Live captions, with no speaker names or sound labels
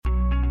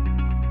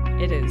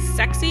It is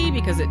sexy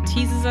because it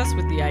teases us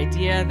with the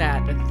idea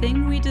that the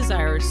thing we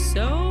desire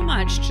so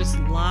much just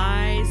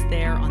lies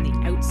there on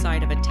the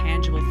outside of a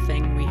tangible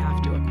thing we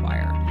have to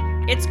acquire.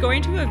 It's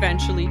going to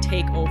eventually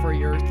take over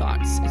your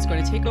thoughts. It's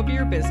going to take over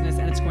your business,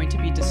 and it's going to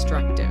be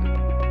destructive.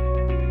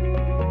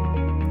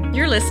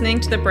 You're listening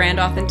to the Brand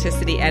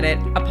Authenticity Edit,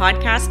 a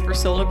podcast for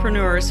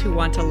solopreneurs who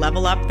want to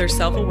level up their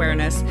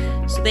self-awareness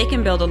so they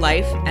can build a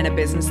life and a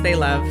business they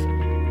love.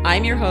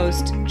 I'm your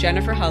host,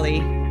 Jennifer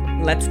Hulley.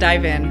 Let's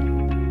dive in.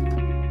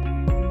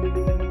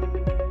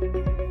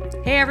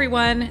 Hey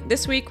everyone,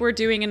 this week we're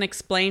doing an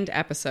explained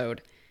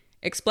episode.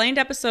 Explained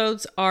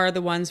episodes are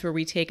the ones where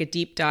we take a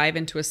deep dive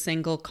into a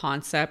single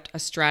concept, a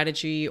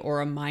strategy, or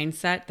a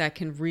mindset that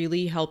can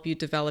really help you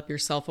develop your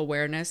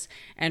self-awareness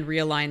and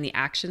realign the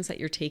actions that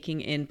you're taking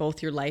in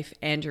both your life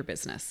and your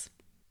business.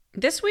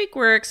 This week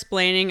we're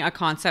explaining a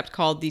concept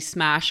called the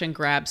smash and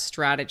grab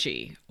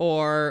strategy,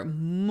 or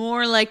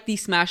more like the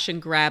smash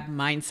and grab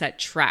mindset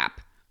trap.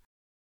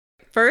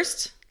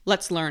 First,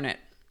 let's learn it.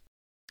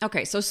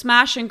 Okay, so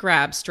smash and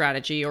grab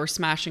strategy or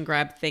smash and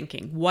grab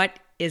thinking. What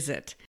is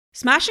it?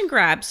 Smash and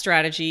grab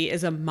strategy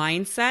is a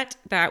mindset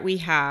that we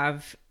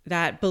have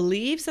that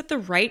believes that the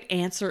right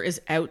answer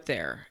is out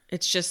there.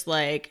 It's just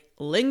like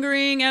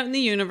lingering out in the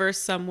universe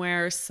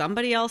somewhere.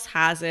 Somebody else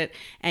has it,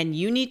 and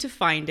you need to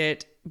find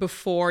it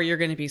before you're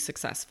going to be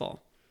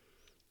successful.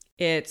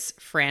 It's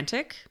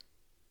frantic.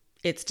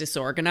 It's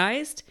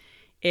disorganized.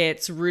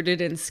 It's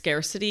rooted in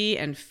scarcity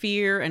and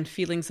fear and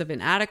feelings of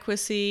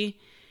inadequacy.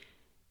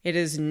 It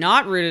is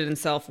not rooted in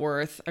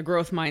self-worth, a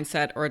growth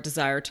mindset, or a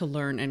desire to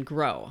learn and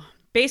grow.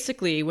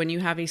 Basically, when you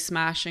have a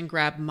smash and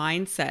grab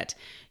mindset,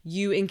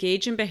 you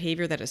engage in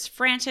behavior that is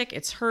frantic,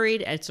 it's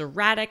hurried, it's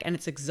erratic, and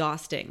it's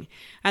exhausting.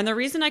 And the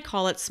reason I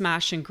call it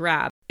smash and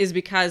grab is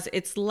because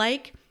it's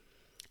like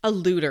a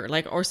looter,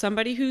 or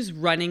somebody who's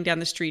running down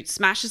the street,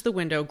 smashes the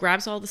window,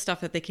 grabs all the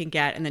stuff that they can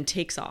get, and then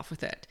takes off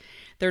with it.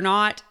 They're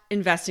not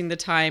investing the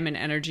time and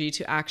energy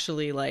to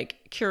actually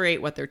curate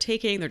what they're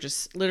taking. They're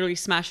just literally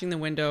smashing the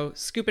window,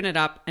 scooping it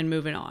up, and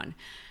moving on.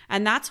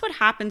 And that's what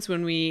happens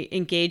when we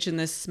engage in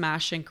this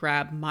smash and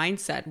grab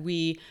mindset.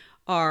 We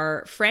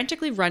are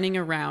frantically running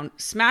around,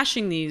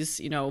 smashing these,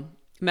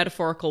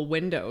 metaphorical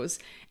windows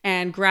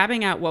and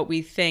grabbing at what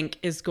we think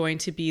is going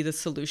to be the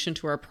solution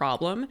to our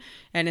problem.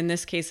 And in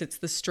this case, it's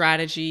the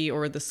strategy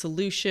or the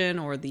solution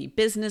or the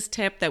business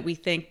tip that we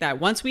think that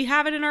once we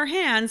have it in our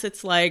hands,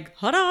 it's like,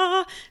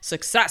 ta-da,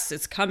 success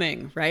is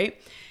coming,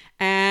 right?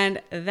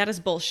 And that is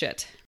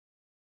bullshit.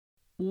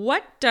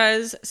 What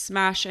does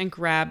smash and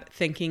grab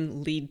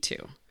thinking lead to?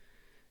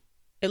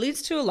 It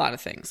leads to a lot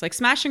of things. Like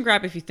smash and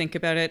grab, if you think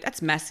about it,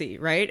 that's messy,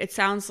 right? It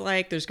sounds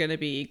like there's going to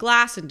be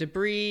glass and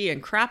debris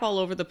and crap all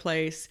over the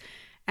place.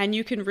 And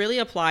you can really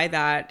apply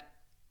that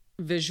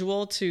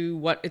visual to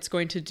what it's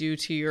going to do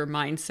to your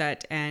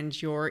mindset and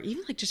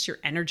even just your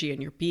energy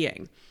and your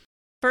being.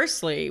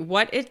 Firstly,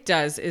 what it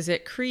does is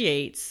it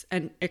creates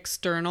an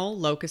external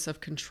locus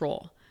of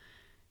control.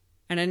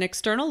 And an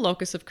external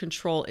locus of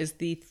control is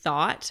the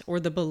thought or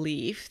the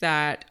belief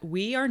that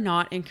we are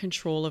not in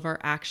control of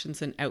our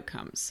actions and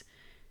outcomes.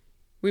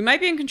 We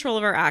might be in control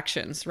of our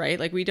actions,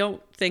 right? We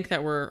don't think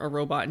that we're a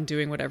robot and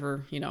doing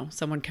whatever,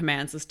 someone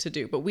commands us to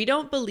do. But we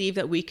don't believe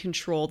that we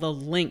control the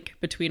link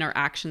between our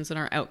actions and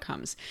our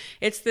outcomes.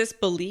 It's this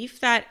belief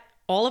that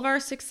all of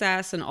our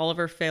success and all of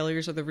our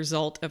failures are the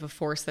result of a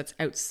force that's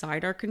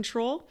outside our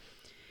control.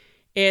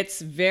 It's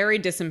very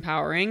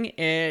disempowering.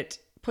 It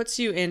puts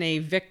you in a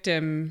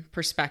victim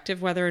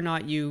perspective, whether or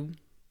not you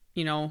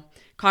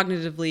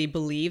cognitively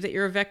believe that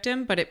you're a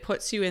victim, but it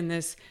puts you in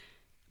this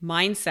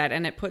mindset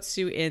and it puts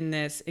you in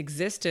this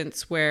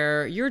existence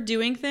where you're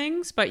doing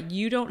things, but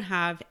you don't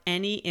have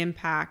any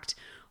impact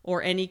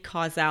or any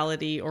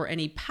causality or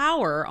any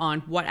power on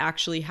what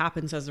actually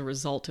happens as a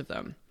result of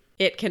them.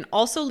 It can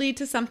also lead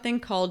to something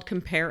called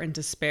compare and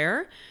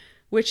despair,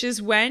 which is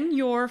when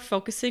you're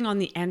focusing on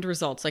the end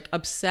results,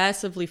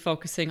 obsessively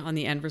focusing on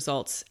the end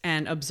results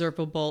and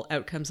observable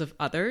outcomes of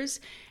others,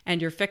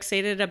 and you're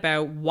fixated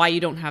about why you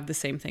don't have the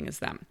same thing as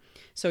them.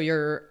 So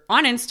you're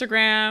on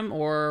Instagram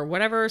or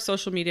whatever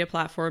social media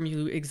platform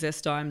you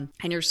exist on,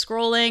 and you're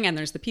scrolling, and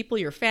there's the people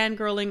you're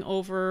fangirling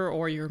over,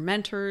 or your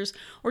mentors,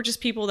 or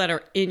just people that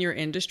are in your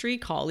industry,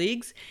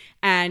 colleagues,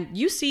 and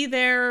you see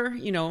their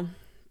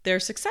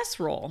success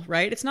role,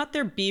 right? It's not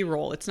their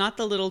B-roll. It's not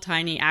the little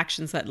tiny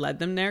actions that led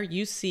them there.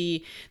 You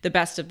see the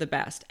best of the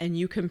best, and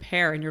you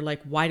compare, and you're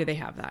like, why do they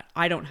have that?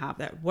 I don't have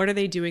that. What are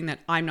they doing that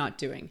I'm not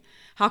doing?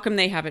 How come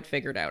they have it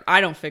figured out? I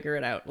don't figure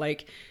it out.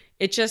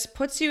 It just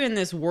puts you in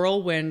this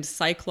whirlwind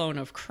cyclone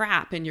of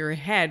crap in your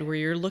head where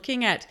you're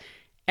looking at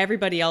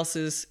everybody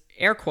else's,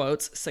 air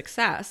quotes,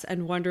 success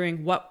and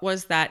wondering what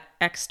was that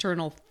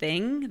external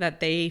thing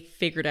that they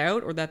figured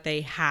out or that they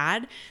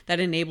had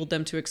that enabled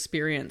them to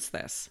experience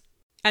this.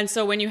 And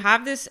so when you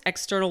have this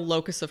external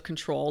locus of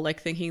control,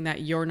 thinking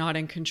that you're not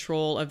in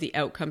control of the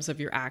outcomes of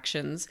your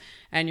actions,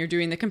 and you're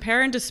doing the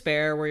compare and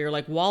despair where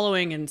you're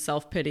wallowing in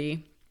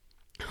self-pity,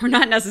 or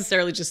not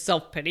necessarily just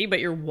self-pity, but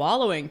you're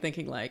wallowing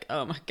thinking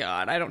oh my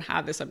God, I don't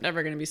have this. I'm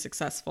never going to be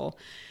successful.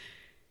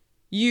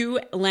 You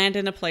land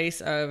in a place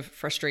of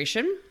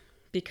frustration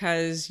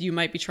because you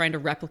might be trying to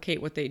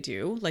replicate what they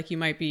do. Like you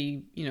might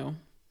be,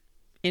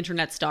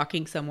 internet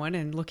stalking someone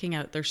and looking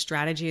at their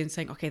strategy and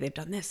saying, okay, they've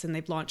done this and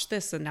they've launched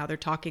this and now they're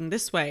talking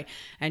this way.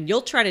 And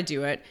you'll try to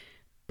do it,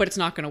 but it's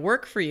not going to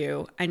work for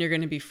you. And you're going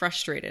to be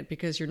frustrated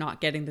because you're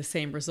not getting the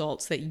same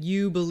results that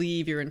you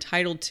believe you're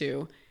entitled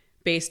to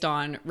based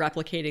on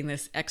replicating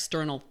this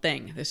external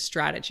thing, this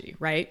strategy,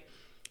 right?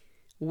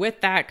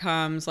 With that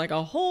comes like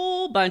a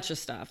whole bunch of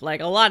stuff,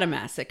 like a lot of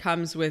mess. It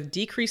comes with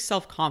decreased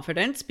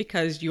self-confidence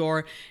because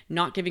you're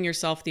not giving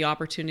yourself the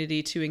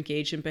opportunity to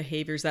engage in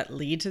behaviors that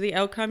lead to the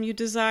outcome you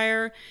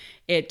desire.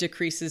 It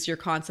decreases your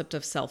concept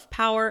of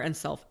self-power and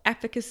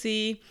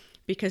self-efficacy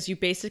because you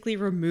basically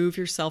remove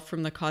yourself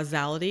from the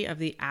causality of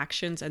the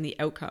actions and the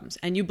outcomes.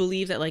 And you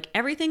believe that like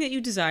everything that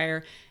you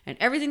desire and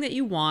everything that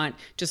you want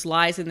just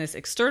lies in this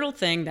external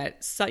thing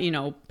that,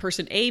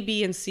 person A,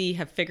 B, and C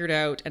have figured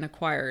out and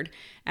acquired.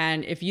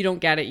 And if you don't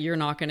get it, you're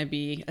not going to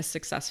be as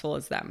successful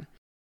as them.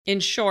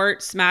 In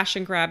short, smash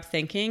and grab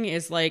thinking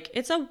is like,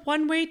 it's a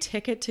one-way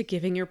ticket to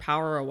giving your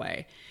power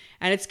away.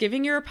 And it's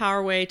giving your power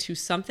away to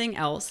something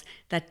else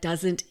that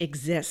doesn't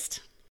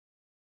exist.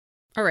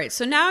 All right,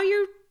 so now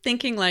you're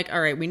thinking like,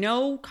 all right, we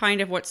know kind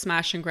of what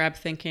smash and grab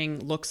thinking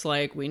looks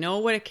like. We know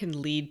what it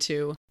can lead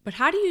to, but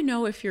how do you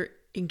know if you're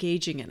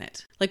engaging in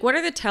it? Like, what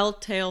are the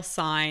telltale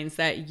signs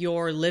that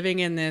you're living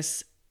in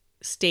this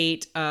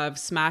state of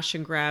smash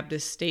and grab,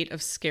 this state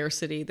of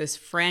scarcity, this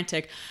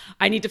frantic,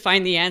 I need to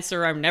find the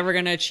answer, I'm never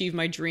going to achieve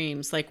my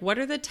dreams? Like, what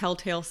are the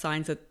telltale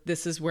signs that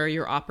this is where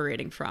you're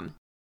operating from?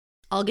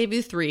 I'll give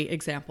you 3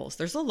 examples.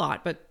 There's a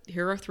lot, but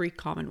here are 3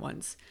 common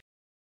ones.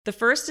 The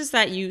first is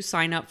that you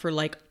sign up for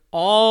like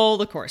all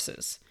the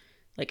courses,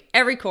 like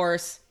every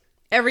course,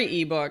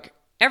 every ebook,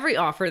 every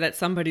offer that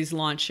somebody's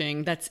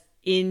launching that's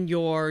in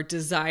your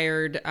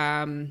desired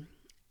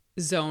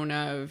zone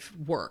of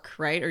work,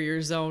 right? Or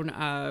your zone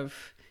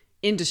of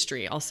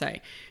industry, I'll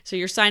say. So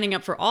you're signing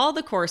up for all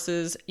the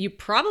courses. You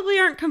probably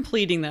aren't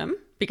completing them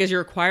because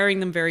you're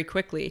acquiring them very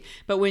quickly.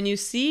 But when you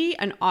see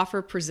an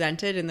offer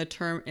presented in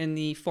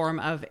the form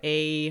of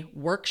a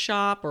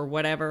workshop or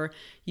whatever,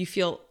 you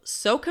feel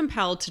so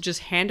compelled to just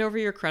hand over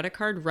your credit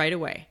card right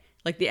away.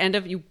 Like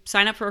you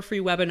sign up for a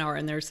free webinar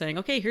and they're saying,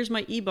 okay, here's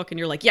my ebook. And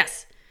you're like,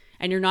 yes.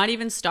 And you're not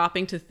even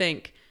stopping to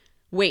think,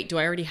 wait, do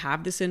I already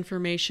have this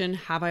information?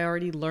 Have I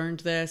already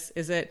learned this?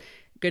 Is it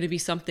going to be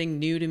something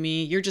new to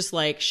me? You're just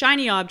like,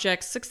 shiny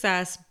objects,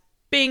 success,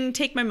 bing,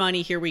 take my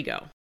money, here we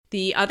go.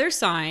 The other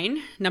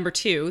sign, number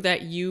 2,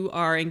 that you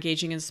are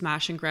engaging in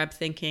smash and grab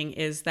thinking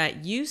is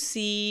that you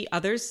see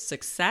others'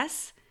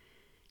 success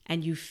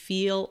and you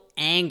feel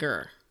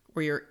anger,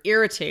 or you're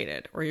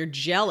irritated, or you're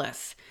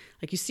jealous.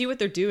 Like you see what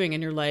they're doing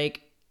and you're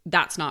like,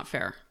 that's not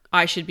fair.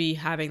 I should be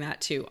having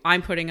that too.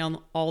 I'm putting on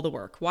all the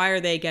work. Why are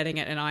they getting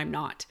it and I'm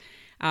not?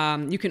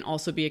 You can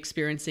also be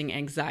experiencing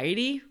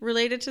anxiety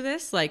related to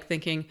this, like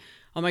thinking,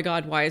 oh my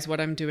God, why is what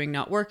I'm doing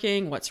not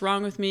working? What's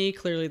wrong with me?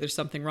 Clearly there's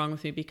something wrong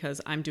with me because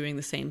I'm doing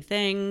the same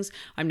things.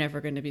 I'm never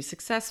going to be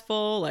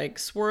successful, like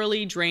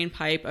swirly drain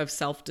pipe of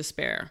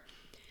self-despair.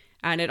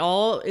 And it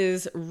all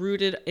is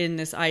rooted in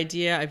this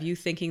idea of you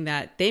thinking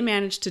that they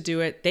managed to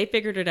do it, they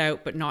figured it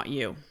out, but not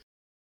you.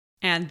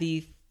 And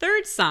the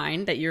third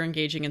sign that you're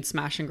engaging in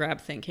smash and grab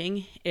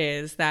thinking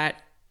is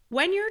that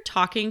when you're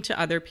talking to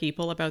other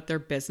people about their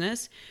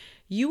business,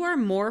 you are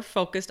more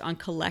focused on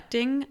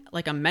collecting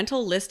like a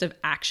mental list of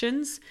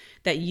actions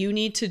that you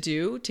need to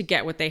do to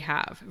get what they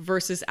have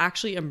versus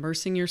actually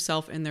immersing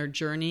yourself in their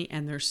journey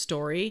and their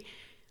story.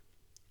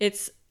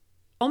 It's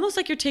almost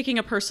like you're taking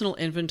a personal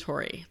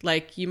inventory.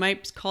 Like you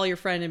might call your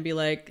friend and be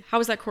like, how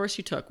was that course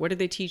you took? What did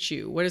they teach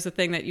you? What is the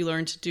thing that you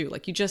learned to do?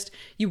 Like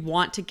you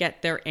want to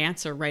get their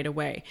answer right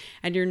away.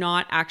 And you're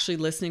not actually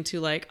listening to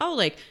like, oh,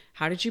 like,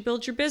 how did you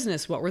build your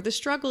business? What were the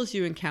struggles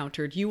you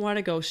encountered? You want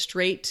to go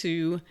straight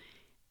to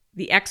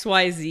the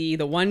XYZ,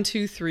 the 1,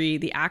 2, 3,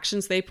 the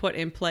actions they put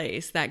in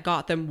place that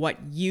got them what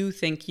you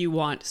think you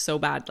want so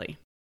badly.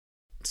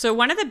 So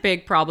one of the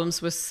big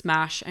problems with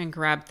smash and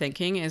grab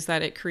thinking is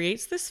that it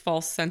creates this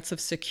false sense of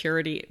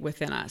security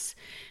within us.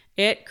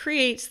 It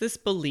creates this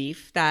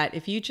belief that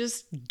if you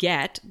just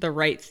get the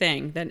right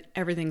thing, then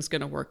everything's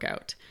going to work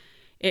out.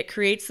 It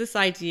creates this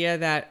idea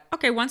that,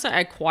 okay, once I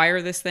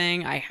acquire this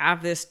thing, I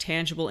have this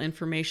tangible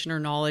information or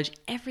knowledge,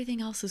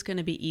 everything else is going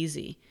to be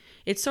easy.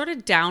 It sort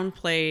of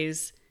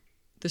downplays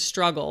the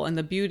struggle and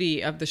the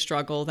beauty of the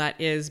struggle that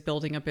is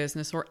building a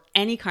business or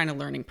any kind of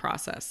learning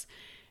process.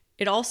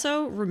 It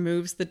also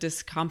removes the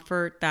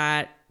discomfort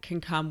that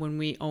can come when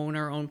we own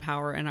our own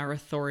power and our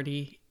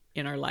authority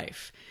in our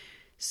life.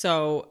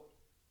 So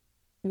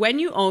when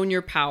you own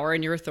your power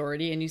and your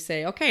authority and you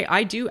say, okay,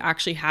 I do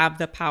actually have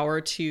the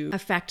power to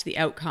affect the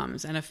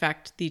outcomes and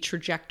affect the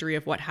trajectory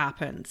of what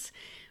happens.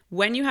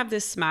 When you have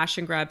this smash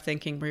and grab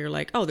thinking where you're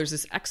like, oh, there's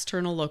this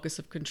external locus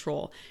of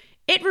control,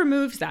 it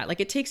removes that.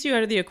 Like it takes you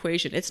out of the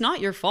equation. It's not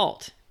your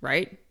fault,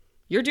 right?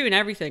 You're doing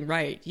everything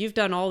right. You've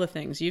done all the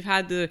things. You've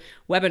had the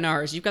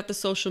webinars, you've got the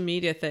social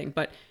media thing,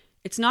 but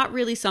It's not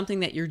really something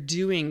that you're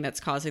doing that's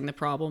causing the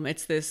problem.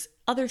 It's this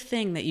other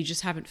thing that you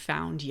just haven't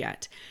found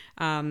yet.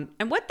 And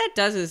what that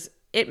does is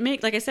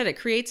like I said, it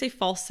creates a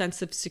false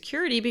sense of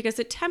security because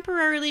it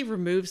temporarily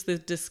removes the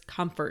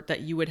discomfort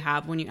that you would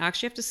have when you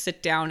actually have to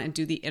sit down and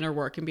do the inner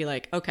work and be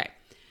like, okay,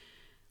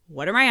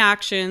 what are my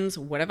actions?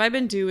 What have I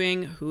been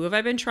doing? Who have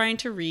I been trying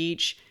to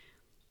reach?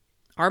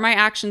 Are my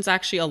actions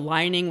actually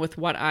aligning with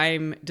what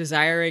I'm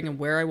desiring and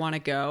where I want to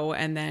go?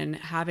 And then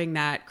having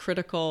that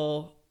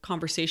critical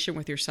conversation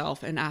with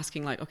yourself and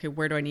asking like, okay,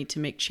 where do I need to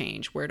make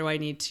change? Where do I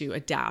need to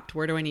adapt?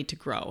 Where do I need to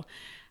grow?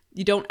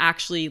 You don't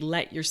actually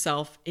let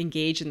yourself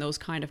engage in those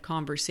kind of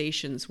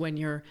conversations when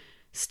you're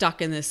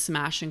stuck in this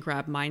smash and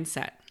grab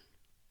mindset.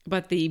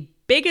 But the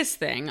biggest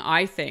thing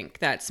I think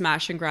that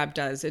smash and grab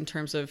does in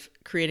terms of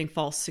creating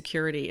false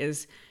security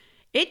is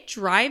it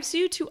drives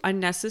you to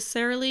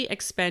unnecessarily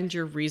expend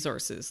your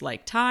resources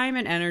like time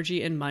and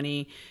energy and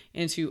money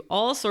into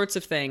all sorts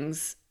of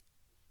things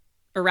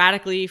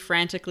erratically,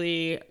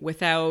 frantically,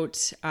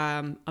 without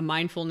a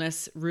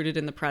mindfulness rooted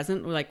in the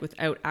present, like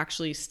without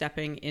actually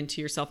stepping into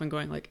yourself and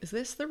going like, is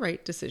this the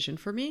right decision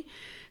for me?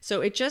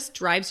 So it just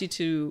drives you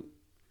to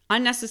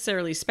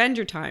unnecessarily spend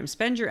your time,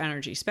 spend your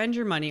energy, spend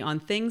your money on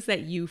things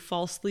that you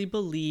falsely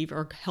believe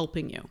are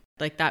helping you.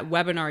 Like that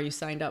webinar you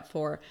signed up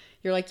for,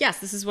 you're like, yes,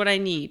 this is what I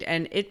need.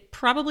 And it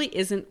probably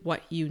isn't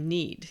what you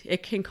need.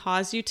 It can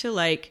cause you to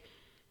like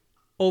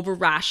over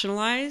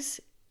rationalize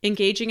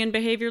engaging in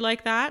behavior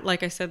like that.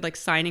 Like I said, like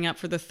signing up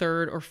for the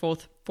third or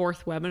fourth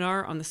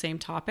webinar on the same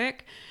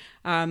topic.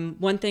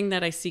 One thing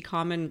that I see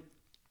common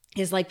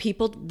is like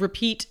people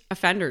repeat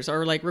offenders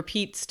or like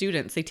repeat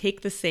students. They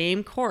take the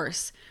same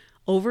course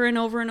over and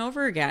over and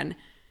over again,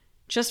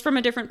 just from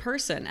a different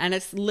person. And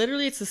it's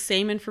the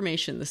same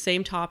information, the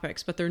same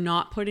topics, but they're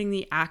not putting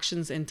the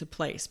actions into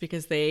place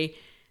because they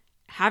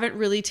haven't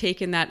really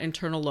taken that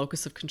internal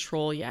locus of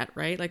control yet,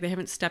 right? Like they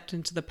haven't stepped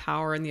into the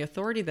power and the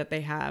authority that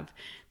they have.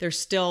 They're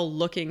still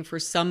looking for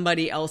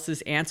somebody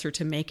else's answer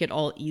to make it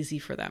all easy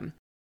for them.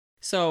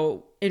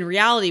 So in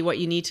reality, what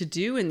you need to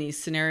do in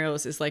these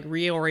scenarios is like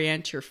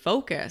reorient your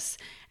focus,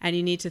 and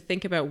you need to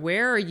think about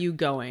where are you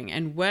going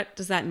and what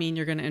does that mean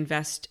you're going to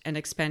invest and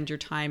expend your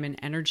time and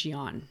energy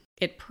on.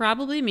 It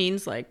probably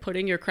means like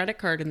putting your credit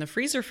card in the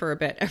freezer for a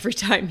bit every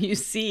time you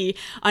see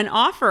an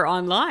offer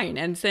online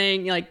and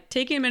saying like,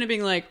 taking a minute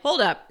being like,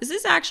 hold up, is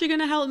this actually going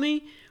to help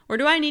me? Or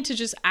do I need to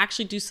just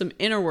actually do some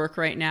inner work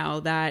right now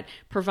that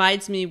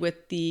provides me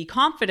with the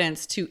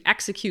confidence to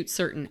execute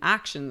certain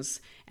actions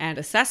and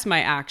assess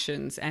my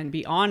actions and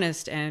be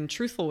honest and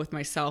truthful with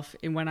myself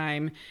in when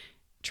I'm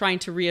trying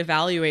to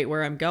reevaluate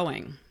where I'm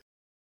going?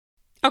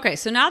 Okay,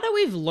 so now that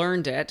we've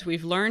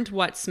learned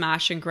what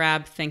smash and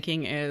grab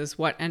thinking is,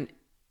 what an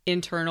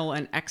internal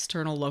and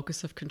external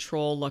locus of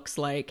control looks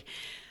like,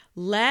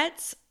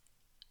 let's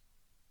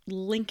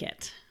link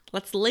it.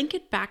 Let's link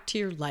it back to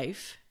your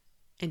life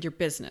and your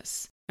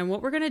business. And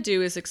what we're going to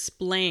do is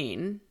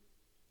explain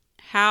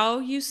how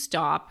you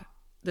stop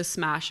the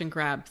smash and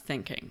grab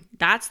thinking.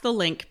 That's the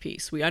link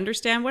piece. We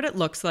understand what it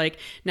looks like.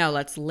 Now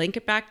let's link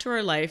it back to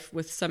our life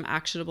with some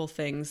actionable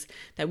things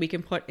that we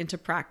can put into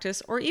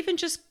practice, or even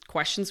just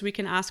questions we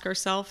can ask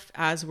ourselves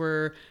as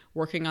we're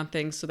working on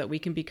things so that we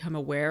can become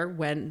aware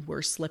when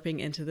we're slipping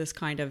into this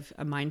kind of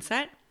a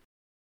mindset.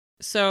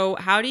 So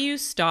how do you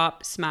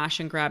stop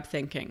smash and grab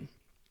thinking?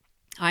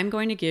 I'm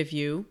going to give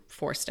you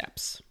 4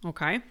 steps,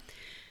 okay?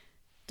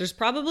 There's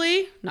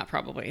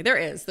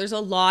a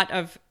lot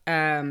of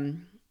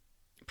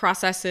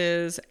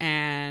processes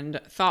and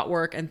thought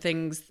work and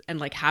things and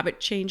like habit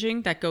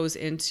changing that goes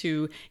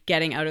into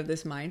getting out of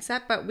this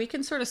mindset, but we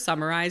can sort of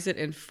summarize it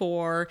in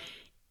 4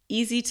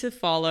 easy to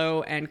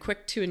follow and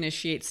quick to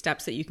initiate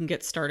steps that you can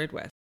get started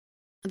with.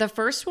 The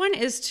first one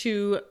is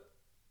to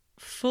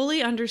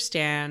fully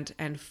understand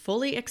and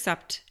fully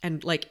accept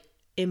and like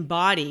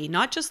embody,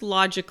 not just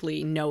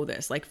logically know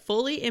this, like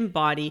fully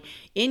embody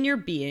in your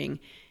being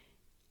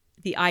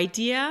the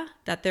idea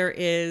that there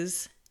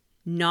is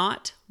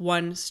not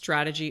one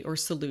strategy or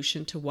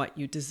solution to what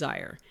you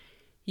desire.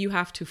 You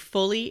have to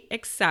fully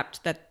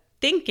accept that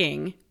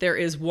thinking there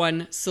is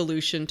one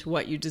solution to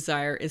what you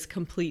desire is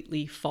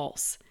completely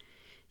false.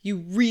 You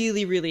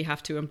really, really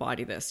have to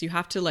embody this. You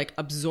have to like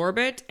absorb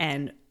it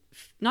and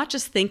not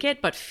just think it,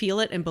 but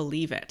feel it and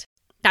believe it.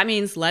 That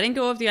means letting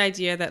go of the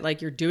idea that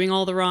like you're doing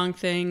all the wrong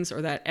things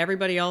or that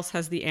everybody else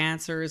has the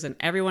answers and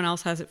everyone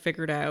else has it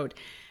figured out,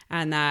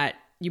 and that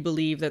you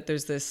believe that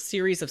there's this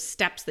series of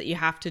steps that you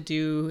have to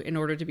do in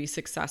order to be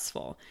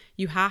successful.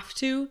 You have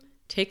to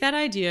take that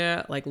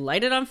idea, like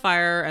light it on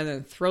fire and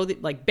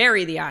then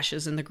bury the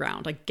ashes in the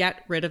ground, like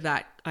get rid of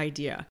that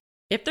idea.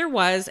 If there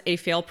was a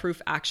fail-proof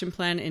action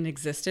plan in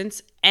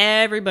existence,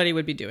 everybody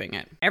would be doing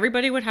it.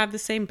 Everybody would have the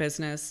same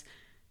business.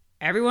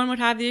 Everyone would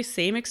have the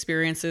same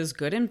experiences,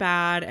 good and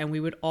bad, and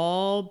we would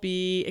all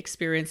be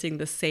experiencing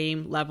the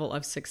same level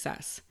of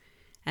success.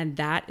 And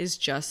that is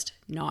just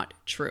not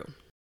true.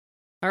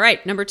 All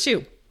right, number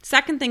 2,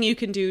 second thing you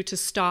can do to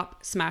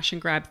stop smash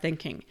and grab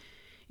thinking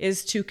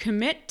is to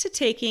commit to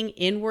taking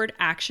inward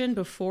action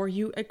before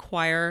you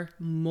acquire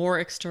more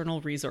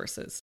external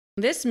resources.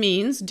 This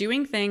means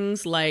doing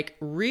things like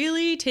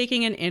really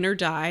taking an inner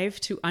dive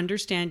to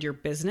understand your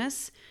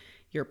business,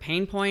 your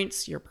pain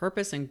points, your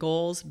purpose and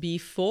goals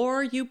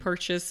before you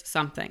purchase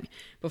something,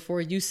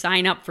 before you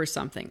sign up for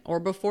something, or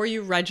before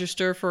you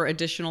register for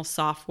additional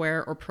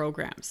software or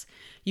programs.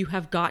 You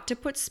have got to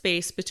put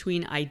space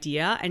between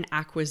idea and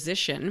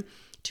acquisition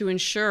to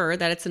ensure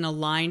that it's an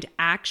aligned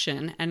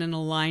action and an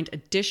aligned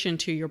addition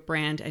to your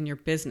brand and your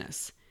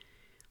business.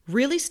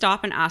 Really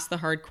stop and ask the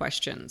hard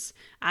questions.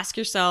 Ask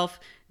yourself,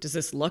 does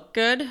this look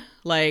good?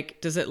 Like,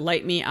 does it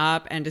light me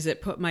up? And does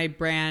it put my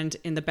brand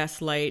in the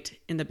best light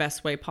in the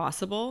best way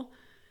possible?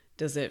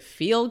 Does it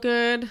feel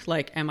good?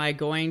 Like, am I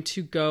going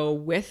to go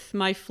with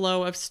my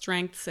flow of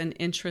strengths and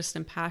interest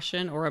and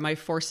passion? Or am I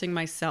forcing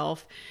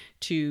myself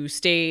to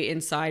stay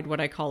inside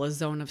what I call a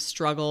zone of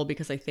struggle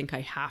because I think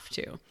I have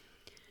to?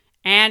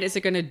 And is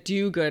it going to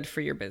do good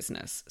for your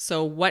business?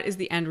 So what is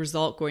the end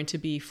result going to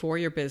be for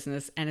your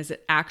business? And is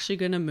it actually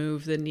going to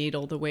move the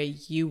needle the way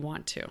you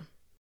want to?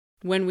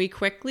 When we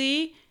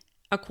quickly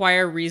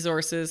acquire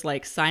resources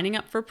like signing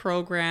up for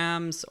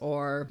programs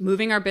or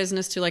moving our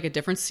business to like a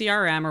different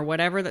CRM or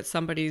whatever that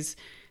somebody's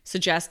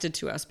suggested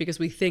to us because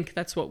we think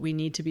that's what we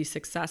need to be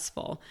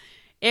successful,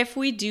 if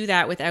we do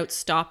that without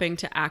stopping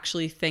to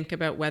actually think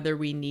about whether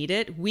we need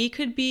it, we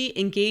could be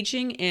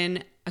engaging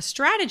in a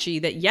strategy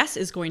that, yes,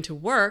 is going to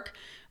work,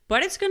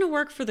 but it's going to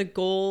work for the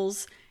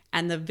goals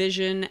and the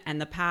vision and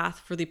the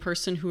path for the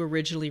person who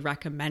originally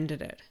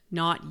recommended it,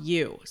 not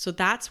you. So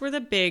that's where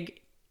the big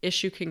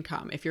issue can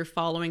come if you're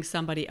following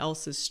somebody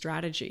else's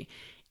strategy.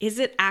 Is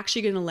it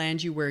actually going to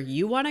land you where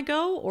you want to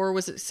go, or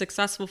was it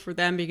successful for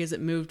them because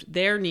it moved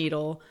their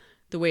needle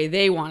the way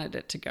they wanted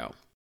it to go?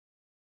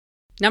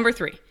 Number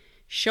 3,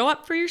 show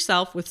up for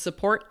yourself with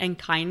support and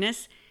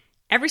kindness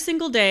every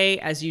single day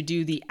as you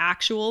do the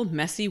actual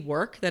messy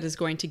work that is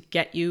going to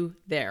get you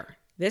there.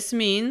 This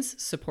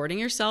means supporting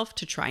yourself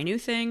to try new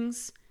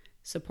things,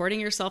 supporting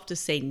yourself to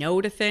say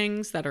no to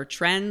things that are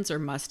trends or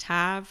must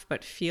have,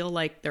 but feel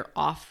like they're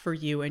off for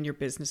you and your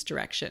business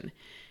direction.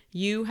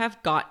 You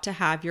have got to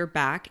have your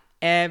back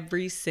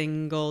every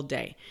single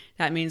day.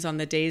 That means on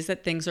the days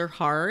that things are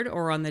hard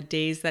or on the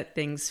days that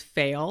things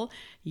fail,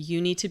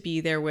 you need to be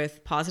there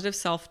with positive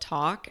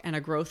self-talk and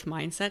a growth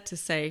mindset to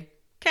say,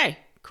 okay,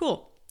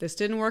 cool. This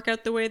didn't work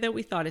out the way that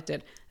we thought it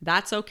did.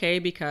 That's okay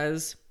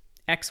because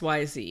X,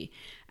 Y, Z.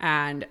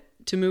 And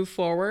to move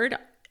forward,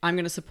 I'm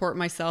going to support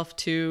myself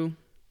to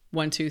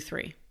 1, 2,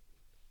 3.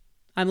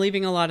 I'm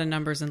leaving a lot of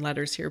numbers and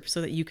letters here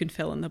so that you can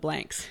fill in the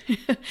blanks.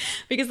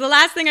 Because the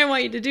last thing I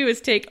want you to do is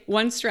take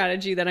one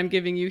strategy that I'm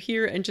giving you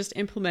here and just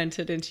implement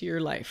it into your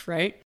life,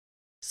 right?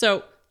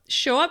 So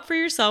show up for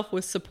yourself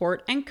with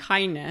support and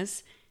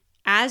kindness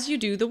as you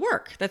do the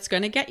work that's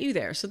going to get you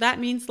there. So that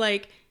means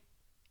like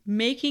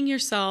making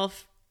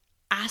yourself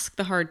ask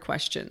the hard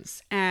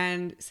questions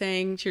and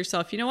saying to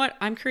yourself, you know what?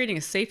 I'm creating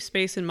a safe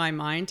space in my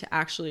mind to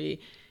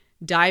actually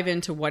dive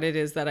into what it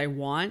is that I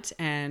want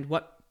and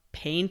what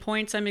pain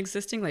points I'm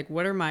existing, like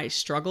what are my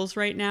struggles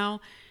right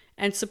now,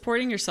 and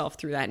supporting yourself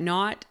through that,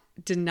 not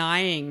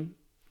denying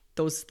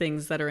those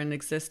things that are in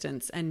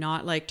existence and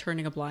not like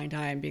turning a blind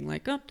eye and being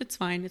like, oh, it's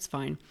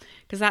fine,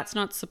 because that's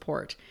not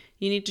support.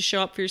 You need to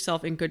show up for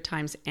yourself in good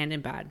times and in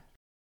bad.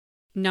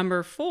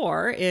 Number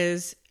 4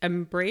 is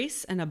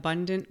embrace an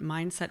abundant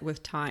mindset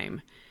with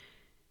time.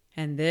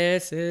 And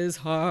this is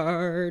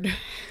hard.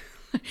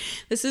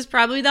 This is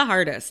probably the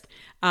hardest.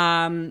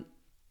 I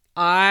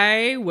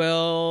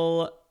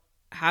will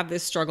have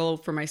this struggle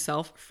for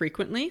myself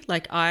frequently.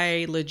 Like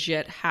I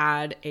legit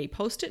had a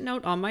Post-it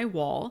note on my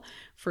wall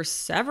for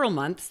several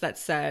months that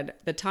said,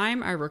 the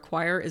time I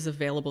require is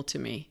available to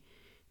me.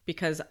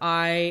 Because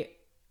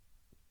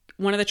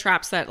one of the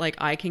traps that like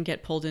I can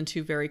get pulled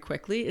into very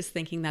quickly is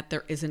thinking that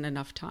there isn't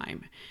enough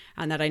time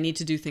and that I need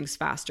to do things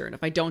faster. And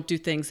if I don't do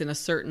things in a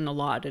certain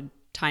allotted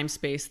time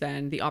space,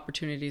 then the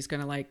opportunity is going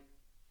to like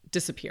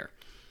disappear.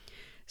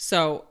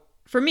 So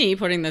for me,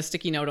 putting the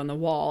sticky note on the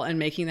wall and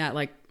making that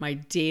like my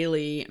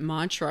daily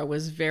mantra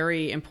was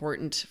very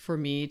important for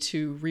me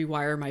to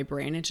rewire my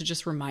brain and to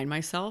just remind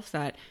myself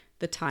that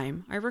the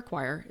time I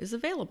require is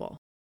available.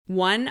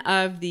 One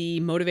of the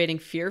motivating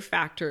fear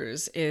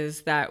factors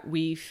is that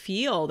we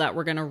feel that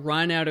we're going to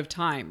run out of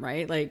time,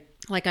 right?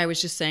 Like I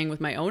was just saying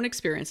with my own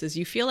experiences,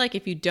 you feel like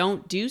if you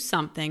don't do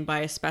something by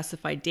a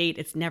specified date,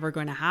 it's never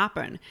going to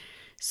happen.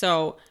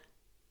 So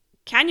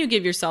can you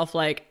give yourself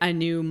like a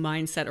new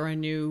mindset or a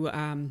new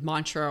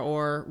mantra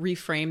or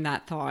reframe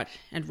that thought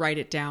and write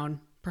it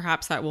down?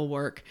 Perhaps that will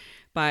work.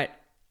 But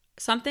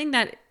something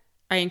that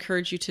I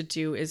encourage you to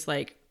do is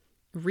like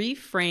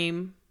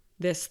reframe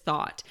this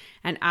thought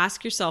and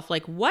ask yourself,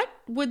 like, what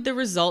would the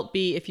result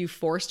be if you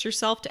forced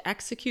yourself to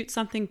execute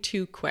something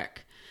too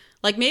quick?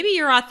 Like maybe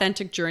your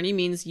authentic journey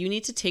means you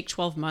need to take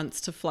 12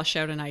 months to flush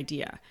out an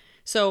idea.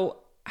 So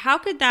how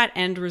could that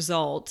end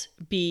result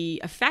be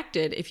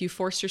affected if you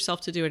forced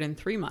yourself to do it in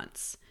 3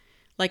 months?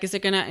 Like, is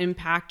it going to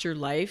impact your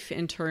life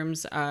in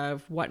terms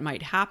of what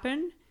might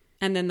happen?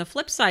 And then the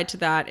flip side to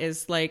that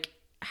is like,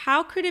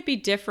 how could it be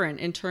different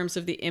in terms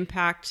of the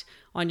impact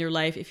on your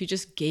life if you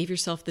just gave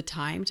yourself the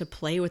time to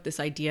play with this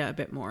idea a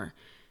bit more?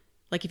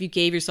 Like if you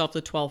gave yourself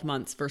the 12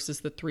 months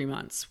versus the 3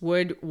 months,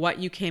 would what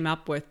you came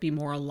up with be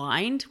more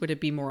aligned? Would it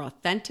be more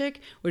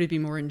authentic? Would it be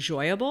more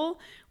enjoyable?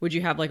 Would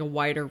you have like a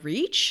wider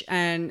reach?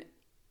 And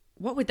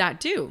what would that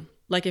do?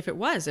 Like if it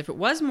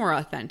was more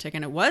authentic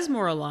and it was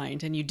more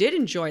aligned and you did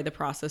enjoy the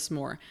process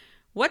more,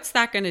 what's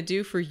that going to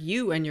do for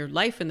you and your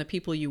life and the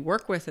people you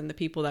work with and the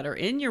people that are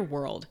in your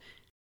world?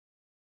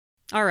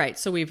 All right,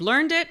 so we've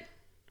learned it,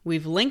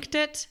 we've linked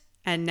it,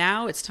 and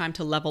now it's time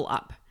to level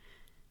up.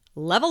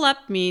 Level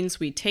up means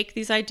we take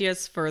these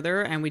ideas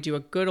further and we do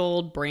a good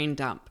old brain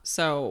dump.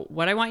 So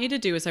what I want you to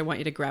do is I want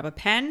you to grab a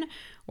pen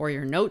or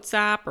your notes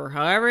app or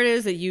however it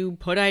is that you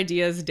put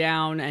ideas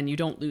down and you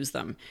don't lose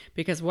them.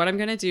 Because what I'm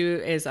going to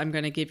do is I'm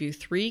going to give you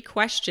 3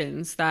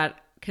 questions that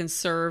can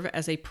serve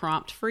as a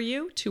prompt for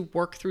you to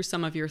work through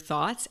some of your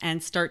thoughts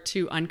and start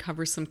to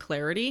uncover some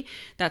clarity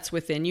that's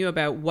within you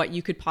about what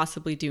you could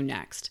possibly do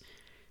next.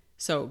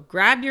 So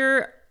grab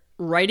your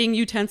writing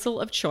utensil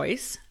of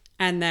choice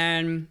and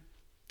then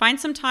find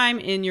some time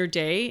in your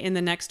day in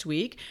the next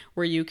week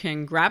where you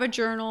can grab a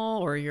journal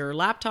or your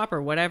laptop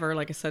or whatever,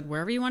 like I said,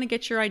 wherever you want to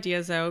get your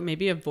ideas out.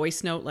 Maybe a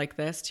voice note like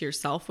this to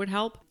yourself would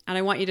help. And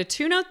I want you to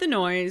tune out the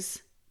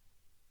noise,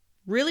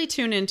 really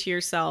tune into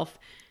yourself,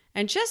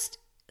 and just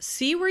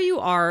see where you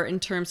are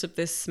in terms of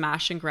this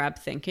smash and grab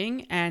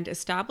thinking and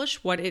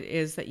establish what it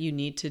is that you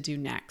need to do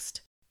next.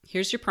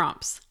 Here's your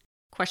prompts.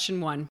 Question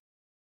 1.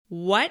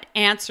 What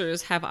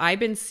answers have I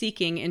been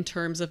seeking in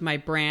terms of my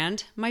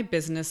brand, my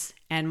business,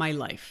 and my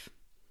life?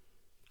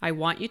 I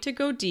want you to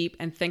go deep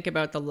and think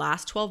about the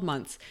last 12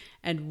 months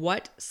and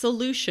what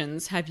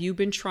solutions have you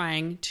been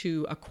trying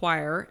to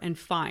acquire and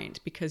find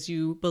because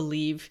you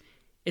believe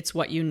it's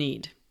what you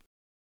need.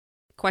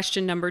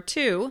 Question number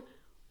 2,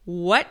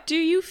 what do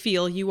you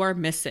feel you are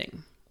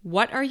missing?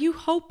 What are you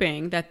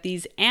hoping that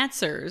these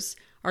answers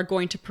are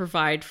going to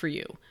provide for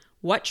you?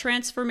 What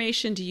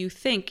transformation do you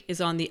think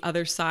is on the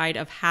other side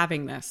of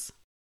having this?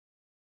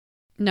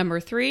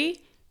 Number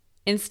 3,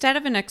 instead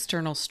of an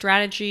external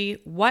strategy,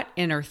 what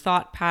inner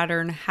thought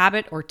pattern,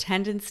 habit, or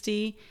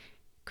tendency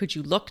could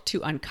you look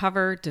to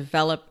uncover,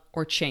 develop,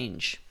 or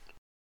change?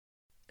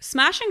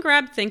 Smash and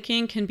grab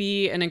thinking can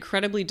be an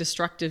incredibly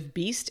destructive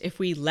beast if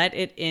we let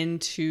it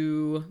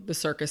into the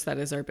circus that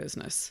is our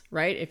business,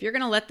 right? If you're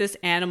going to let this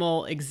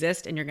animal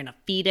exist and you're going to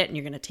feed it and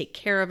you're going to take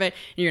care of it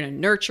and you're going to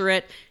nurture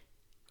it,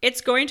 it's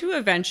going to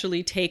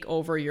eventually take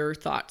over your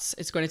thoughts.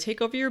 It's going to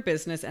take over your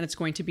business and it's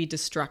going to be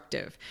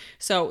destructive.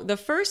 So the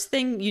first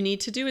thing you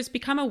need to do is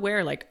become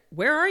aware, like,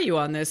 where are you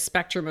on this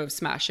spectrum of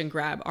smash and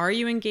grab? Are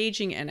you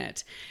engaging in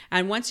it?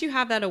 And once you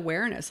have that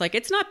awareness, like,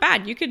 it's not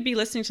bad. You could be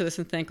listening to this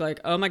and think like,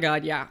 oh my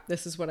God, yeah,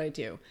 this is what I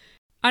do.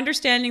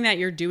 Understanding that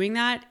you're doing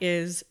that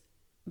is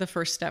the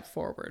first step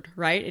forward,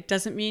 right? It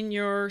doesn't mean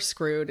you're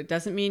screwed. It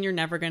doesn't mean you're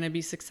never going to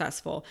be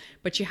successful,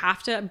 but you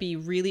have to be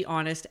really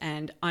honest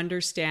and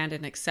understand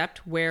and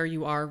accept where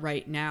you are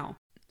right now.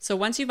 So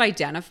once you've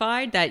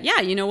identified that,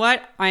 yeah, you know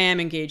what? I am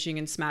engaging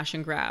in smash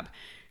and grab.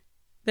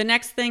 The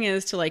next thing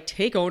is to like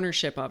take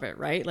ownership of it,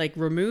 right? Like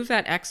remove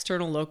that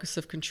external locus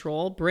of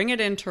control, bring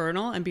it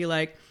internal and be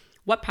like,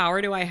 what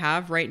power do I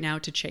have right now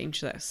to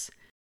change this?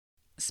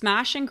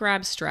 Smash and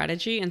grab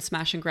strategy and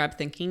smash and grab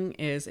thinking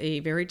is a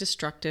very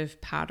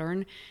destructive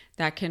pattern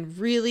that can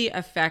really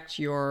affect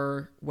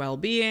your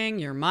well-being,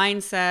 your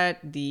mindset,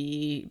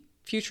 the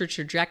future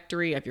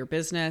trajectory of your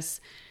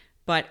business,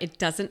 but it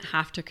doesn't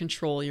have to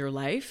control your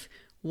life.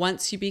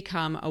 Once you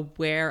become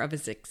aware of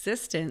its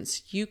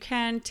existence, you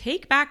can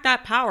take back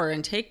that power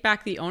and take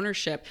back the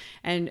ownership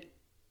and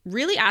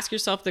really ask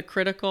yourself the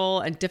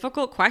critical and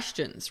difficult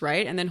questions,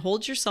 right? And then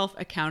hold yourself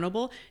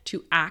accountable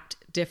to act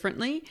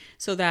differently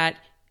so that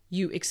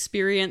you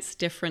experience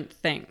different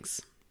things.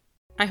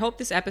 I hope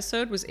this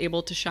episode was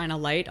able to shine a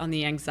light on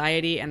the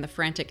anxiety and the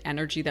frantic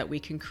energy that we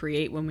can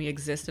create when we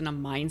exist in a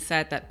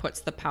mindset that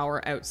puts the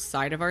power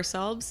outside of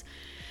ourselves.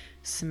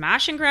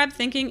 Smash and grab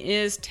thinking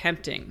is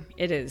tempting.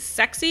 It is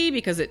sexy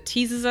because it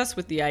teases us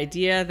with the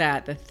idea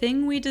that the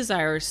thing we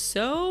desire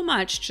so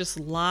much just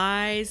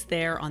lies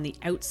there on the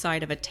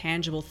outside of a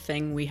tangible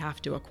thing we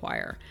have to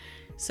acquire.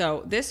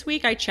 So this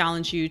week I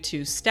challenge you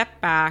to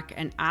step back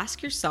and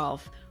ask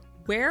yourself,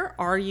 where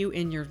are you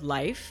in your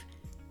life?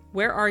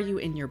 Where are you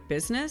in your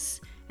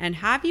business? And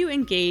have you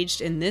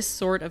engaged in this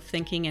sort of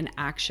thinking and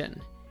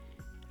action?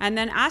 And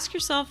then ask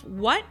yourself,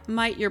 what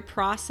might your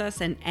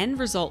process and end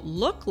result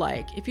look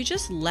like if you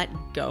just let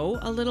go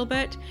a little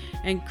bit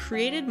and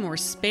created more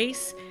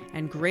space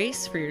and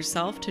grace for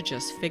yourself to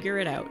just figure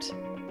it out,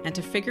 and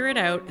to figure it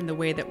out in the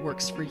way that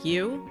works for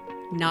you,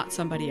 not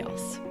somebody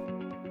else.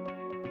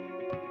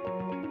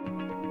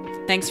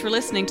 Thanks for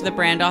listening to the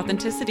Brand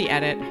Authenticity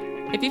Edit.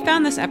 If you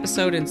found this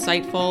episode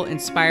insightful,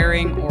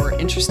 inspiring, or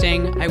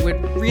interesting, I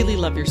would really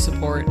love your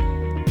support.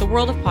 The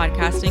world of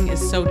podcasting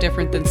is so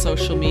different than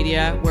social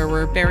media, where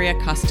we're very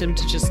accustomed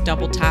to just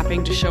double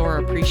tapping to show our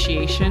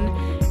appreciation.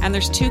 And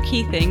there's 2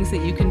 key things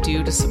that you can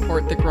do to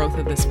support the growth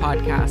of this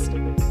podcast.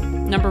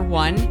 Number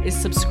 1 is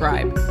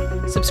subscribe.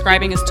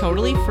 Subscribing is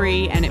totally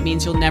free and it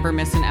means you'll never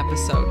miss an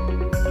episode.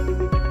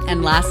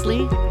 And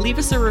lastly, leave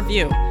us a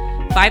review.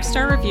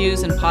 5-star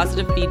reviews and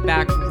positive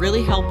feedback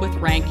really help with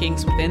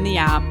rankings within the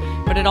app,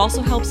 but it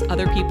also helps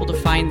other people to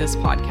find this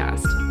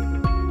podcast.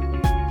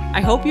 I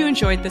hope you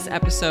enjoyed this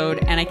episode,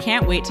 and I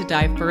can't wait to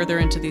dive further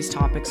into these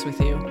topics with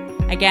you.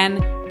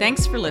 Again,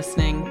 thanks for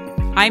listening.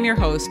 I'm your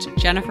host,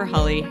 Jennifer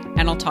Hulley,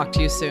 and I'll talk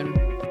to you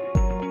soon.